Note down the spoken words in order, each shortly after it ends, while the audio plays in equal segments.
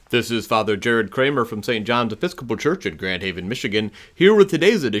This is Father Jared Kramer from St. John's Episcopal Church in Grand Haven, Michigan, here with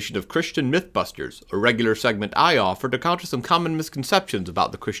today's edition of Christian Mythbusters, a regular segment I offer to counter some common misconceptions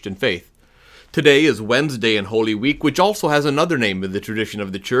about the Christian faith. Today is Wednesday in Holy Week, which also has another name in the tradition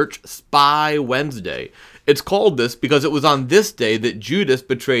of the Church, Spy Wednesday. It's called this because it was on this day that Judas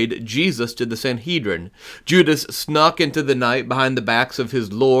betrayed Jesus to the Sanhedrin. Judas snuck into the night behind the backs of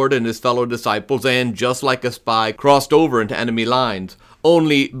his Lord and his fellow disciples and, just like a spy, crossed over into enemy lines.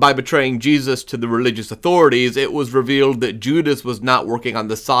 Only by betraying Jesus to the religious authorities, it was revealed that Judas was not working on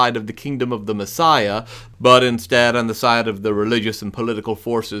the side of the kingdom of the Messiah, but instead on the side of the religious and political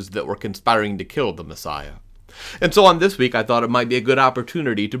forces that were conspiring to kill the Messiah. And so on this week, I thought it might be a good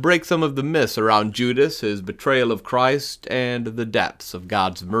opportunity to break some of the myths around Judas, his betrayal of Christ, and the depths of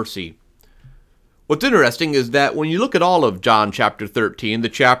God's mercy. What's interesting is that when you look at all of John chapter 13, the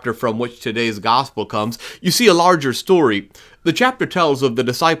chapter from which today's gospel comes, you see a larger story. The chapter tells of the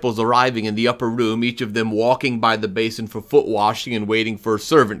disciples arriving in the upper room, each of them walking by the basin for foot washing and waiting for a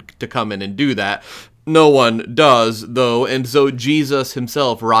servant to come in and do that. No one does, though, and so Jesus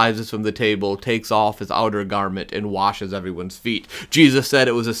himself rises from the table, takes off his outer garment, and washes everyone's feet. Jesus said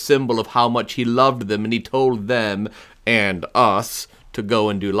it was a symbol of how much he loved them, and he told them, and us, to go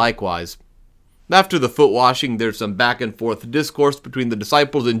and do likewise. After the foot washing, there's some back and forth discourse between the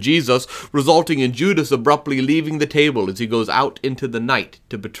disciples and Jesus, resulting in Judas abruptly leaving the table as he goes out into the night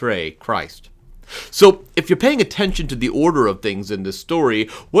to betray Christ. So, if you're paying attention to the order of things in this story,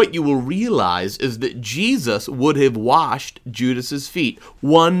 what you will realize is that Jesus would have washed Judas's feet.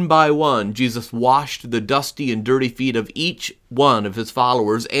 One by one, Jesus washed the dusty and dirty feet of each one of his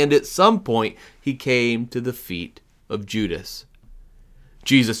followers, and at some point, he came to the feet of Judas.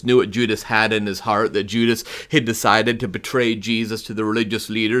 Jesus knew what Judas had in his heart, that Judas had decided to betray Jesus to the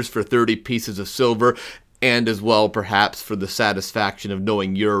religious leaders for 30 pieces of silver, and as well perhaps for the satisfaction of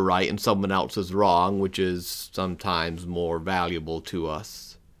knowing you're right and someone else is wrong, which is sometimes more valuable to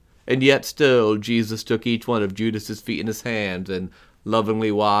us. And yet still, Jesus took each one of Judas's feet in his hands and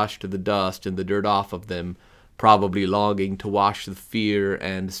lovingly washed the dust and the dirt off of them, probably longing to wash the fear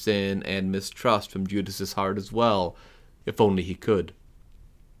and sin and mistrust from Judas's heart as well, if only he could.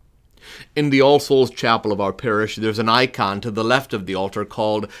 In the All Souls Chapel of our parish, there's an icon to the left of the altar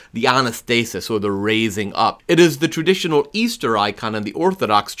called the Anastasis, or the Raising Up. It is the traditional Easter icon in the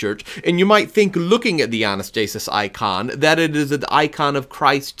Orthodox Church, and you might think, looking at the Anastasis icon, that it is an icon of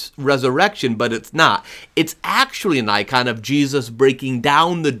Christ's resurrection, but it's not. It's actually an icon of Jesus breaking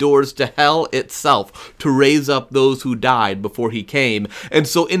down the doors to hell itself to raise up those who died before he came. And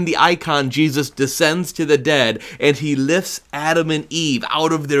so in the icon, Jesus descends to the dead, and he lifts Adam and Eve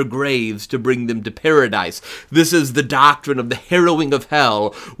out of their graves to bring them to paradise. This is the doctrine of the harrowing of hell,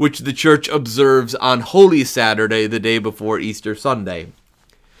 which the Church observes on Holy Saturday, the day before Easter Sunday.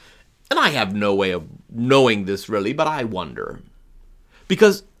 And I have no way of knowing this really, but I wonder.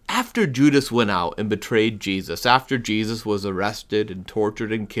 Because after Judas went out and betrayed Jesus, after Jesus was arrested and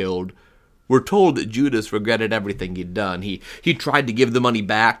tortured and killed, we're told that Judas regretted everything he'd done. He tried to give the money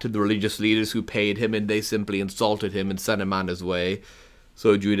back to the religious leaders who paid him, and they simply insulted him and sent him on his way.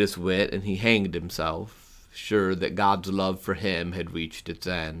 So Judas went and he hanged himself, sure that God's love for him had reached its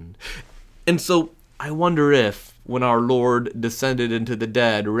end. And so I wonder if, when our Lord descended into the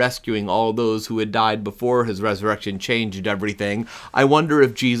dead, rescuing all those who had died before his resurrection changed everything, I wonder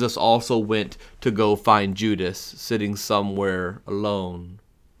if Jesus also went to go find Judas sitting somewhere alone.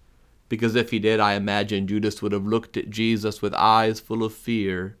 Because if he did, I imagine Judas would have looked at Jesus with eyes full of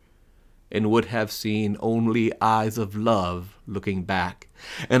fear, and would have seen only eyes of love looking back.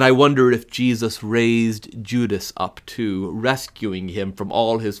 And I wonder if Jesus raised Judas up too, rescuing him from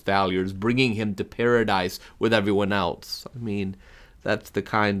all his failures, bringing him to paradise with everyone else. I mean, that's the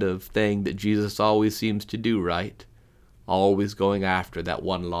kind of thing that Jesus always seems to do, right? Always going after that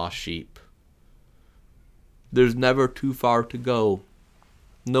one lost sheep. There's never too far to go.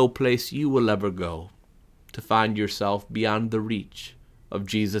 No place you will ever go to find yourself beyond the reach of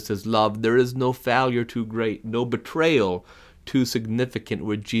Jesus' love. There is no failure too great, no betrayal too significant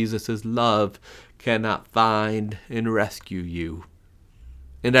where Jesus' love cannot find and rescue you.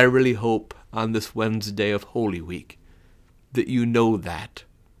 And I really hope on this Wednesday of Holy Week that you know that.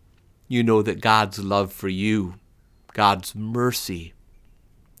 You know that God's love for you, God's mercy,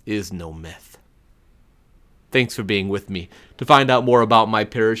 is no myth. Thanks for being with me. To find out more about my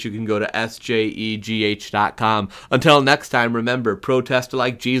parish, you can go to sjegh.com. Until next time, remember, protest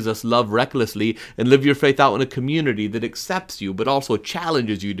like Jesus, love recklessly, and live your faith out in a community that accepts you but also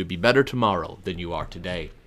challenges you to be better tomorrow than you are today.